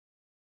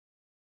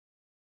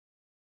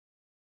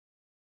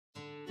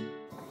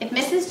If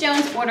Mrs.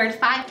 Jones ordered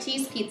 5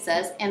 cheese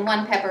pizzas and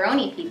 1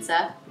 pepperoni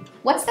pizza,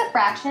 what's the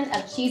fraction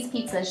of cheese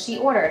pizzas she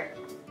ordered?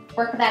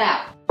 Work that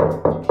out.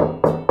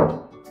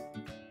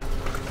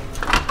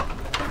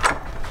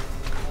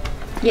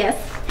 Yes?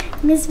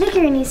 Ms.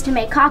 Vicker needs to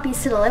make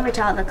copies to deliver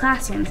to all the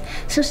classrooms,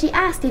 so she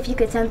asked if you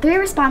could send 3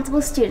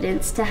 responsible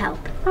students to help.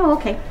 Oh,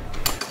 okay.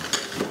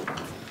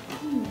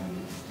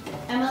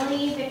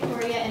 Emily,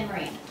 Victoria, and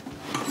Maria.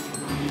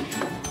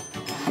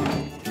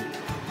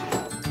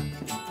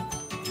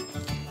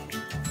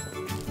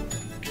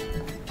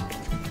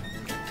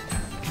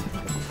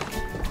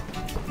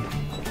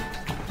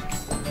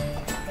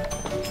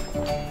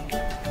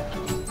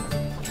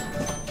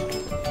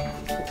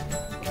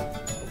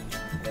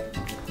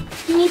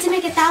 You need to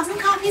make 1,000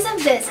 copies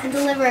of this and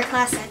deliver a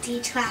class set to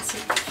each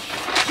classroom.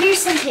 Here's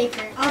some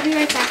paper. I'll be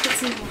right back with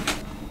some more.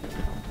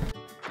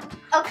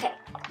 Okay.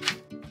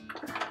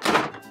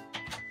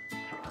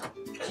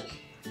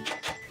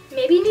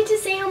 Maybe you need to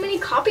say how many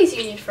copies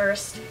you need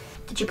first.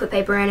 Did you put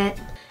paper in it?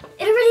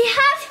 It already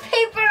has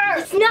paper!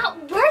 It's not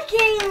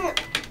working!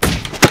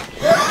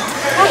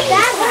 How's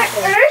that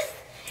happen? Earth?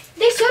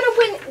 They showed up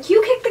when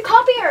you kicked the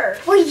copier.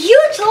 Well, you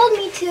told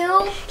me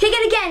to. Kick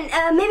it again.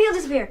 Maybe it'll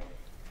disappear.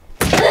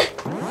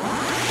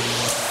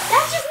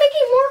 That's just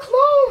making more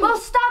clones. Well,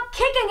 stop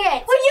kicking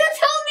it. Well, you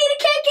told me to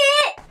kick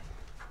it!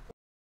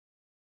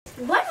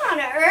 What on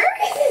earth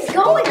is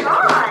going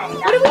on?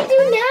 What do we do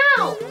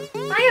now?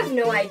 I have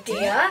no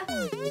idea.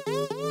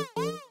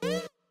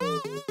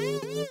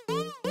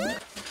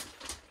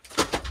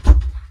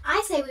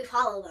 I say we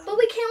follow them. But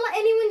we can't let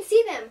anyone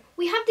see them.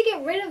 We have to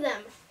get rid of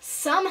them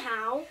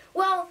somehow.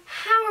 Well,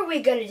 how are we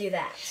going to do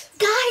that?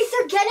 Guys,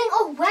 they're getting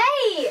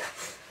away!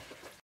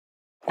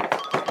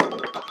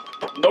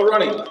 No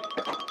running.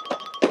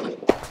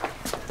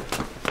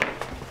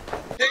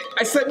 Hey,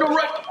 I said no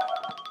run.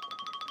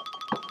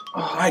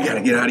 Oh, I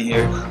gotta get out of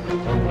here.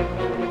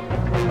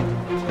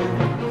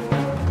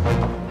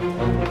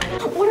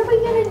 What are we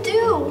going to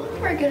do?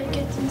 We're going to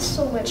get in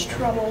so much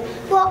trouble.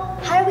 Well,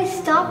 how do we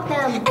stop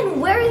them? And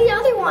where are the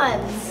other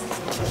ones?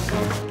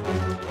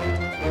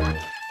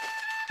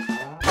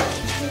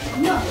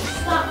 No,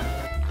 stop.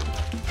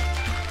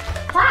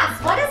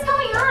 Class, what is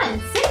going on?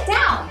 Sit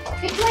down.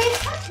 Victoria,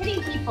 stop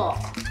hitting people.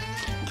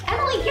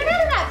 Emily, get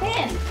out of that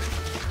bin.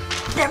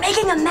 They're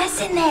making a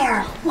mess in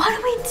there. What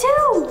do we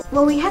do?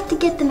 Well, we have to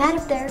get them out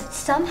of there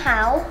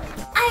somehow.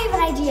 I have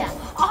an idea.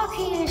 I'll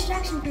create a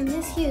distraction for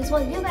Miss Hughes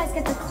while you guys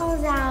get the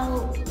clothes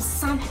out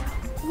somehow.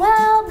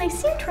 Well, they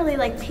seemed really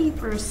like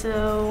paper,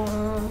 so...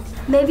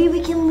 Maybe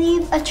we can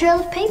leave a trail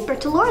of paper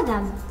to lure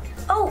them.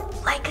 Oh,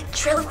 like a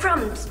trail of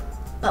crumbs,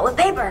 but with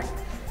paper.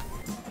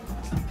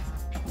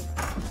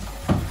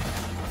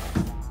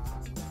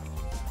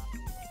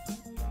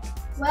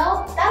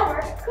 Well, that'll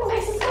work. Cool.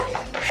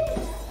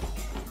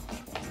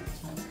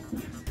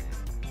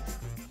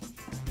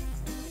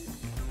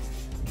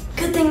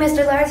 Good thing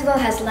Mr. Larsville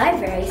has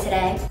library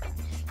today.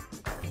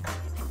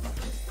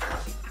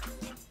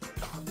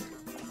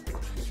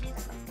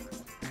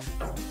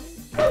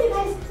 Hey, you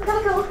guys, we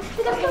gotta go.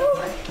 We gotta go.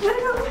 We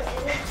gotta go.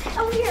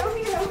 Over here, over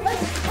here, over here.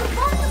 Let's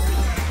go.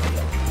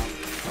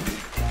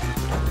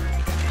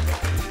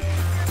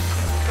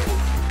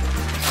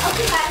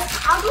 Okay, guys,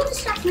 I'll go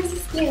distract Mrs.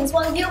 Stevens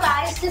while you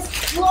guys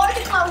just lure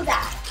the clothes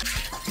out.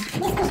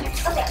 Let's go here.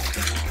 Okay.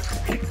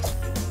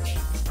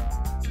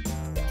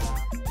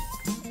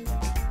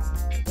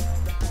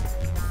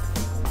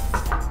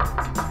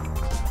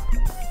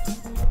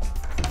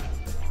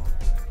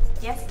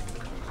 Yes?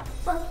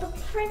 But the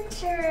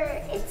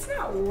printer, it's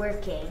not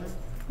working.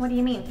 What do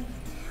you mean?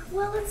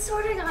 Well, it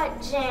sort of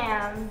got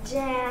jammed,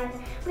 and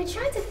we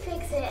tried to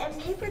fix it, and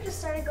paper just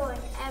started going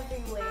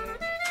everywhere.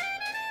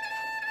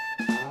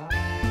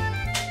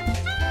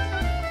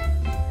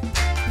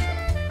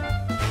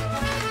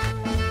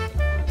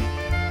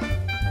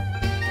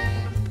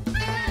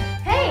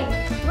 Hey,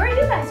 where are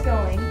you guys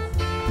going?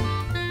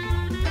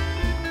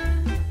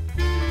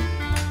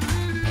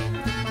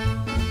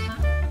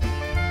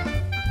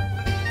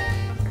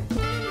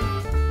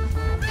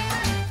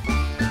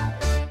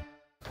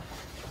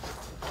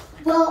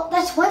 Well,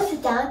 that's one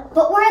sit down,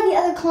 but where are the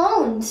other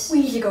clones?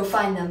 We need to go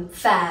find them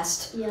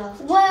fast. Yeah.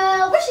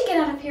 Well, we should get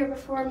out of here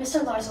before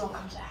Mr. Larsville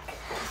comes back.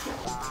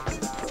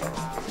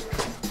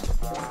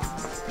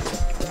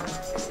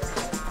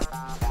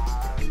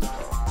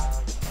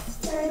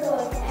 They're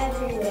going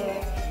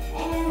everywhere,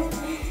 and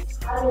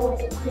I don't want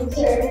the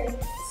printer,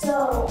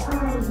 so,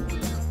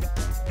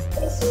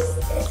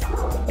 it's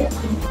not.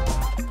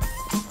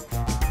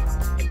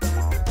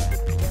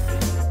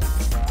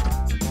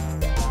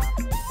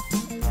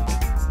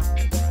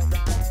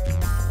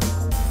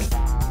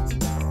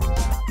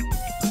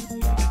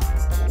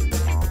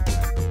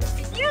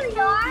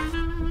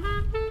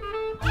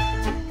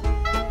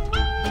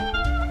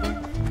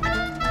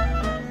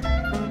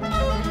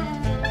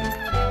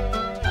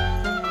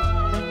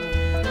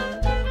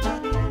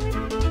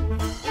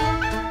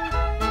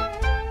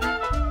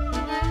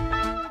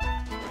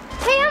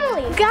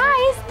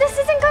 Guys, this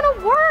isn't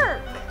gonna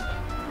work.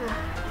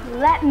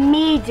 Let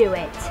me do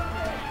it.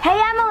 Hey,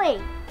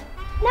 Emily!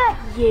 Not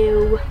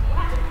you.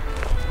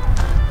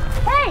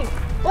 Hey,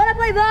 wanna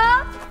play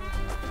ball?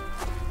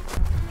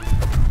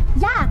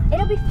 Yeah,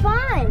 it'll be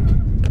fun.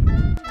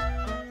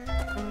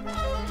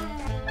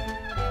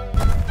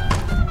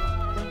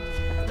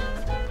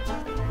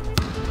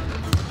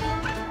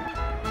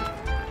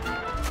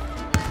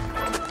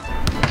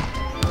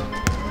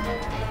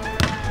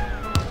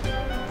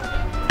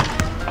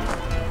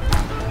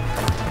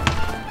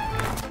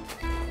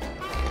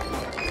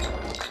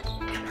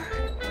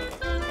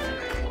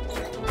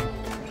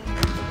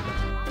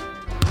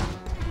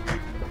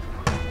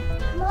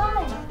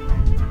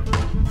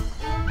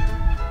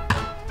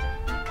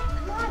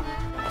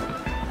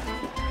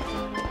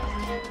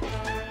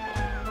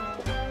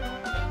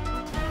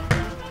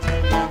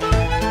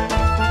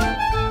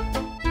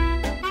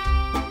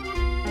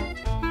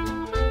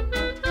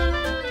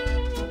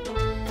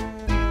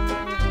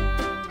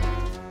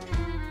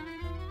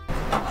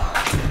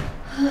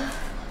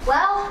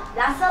 Well,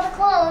 that's all the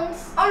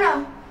clones. Oh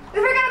no, we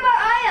forgot about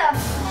Aya.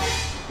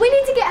 We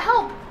need to get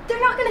help. They're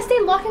not gonna stay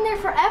locked in there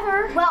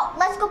forever. Well,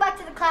 let's go back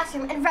to the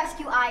classroom and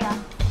rescue Aya.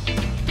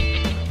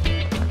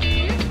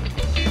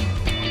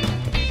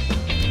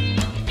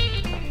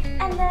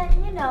 And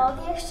then, you know,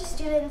 the extra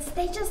students,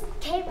 they just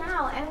came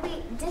out and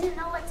we didn't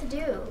know what to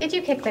do. Did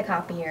you kick the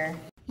copier?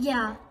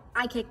 Yeah,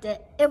 I kicked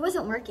it. It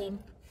wasn't working.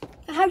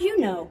 How'd you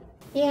know?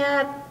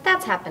 Yeah,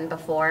 that's happened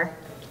before.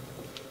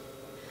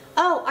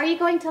 Oh, are you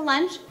going to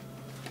lunch?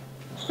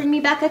 Bring me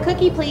back a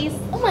cookie, please.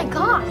 Oh my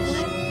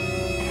gosh.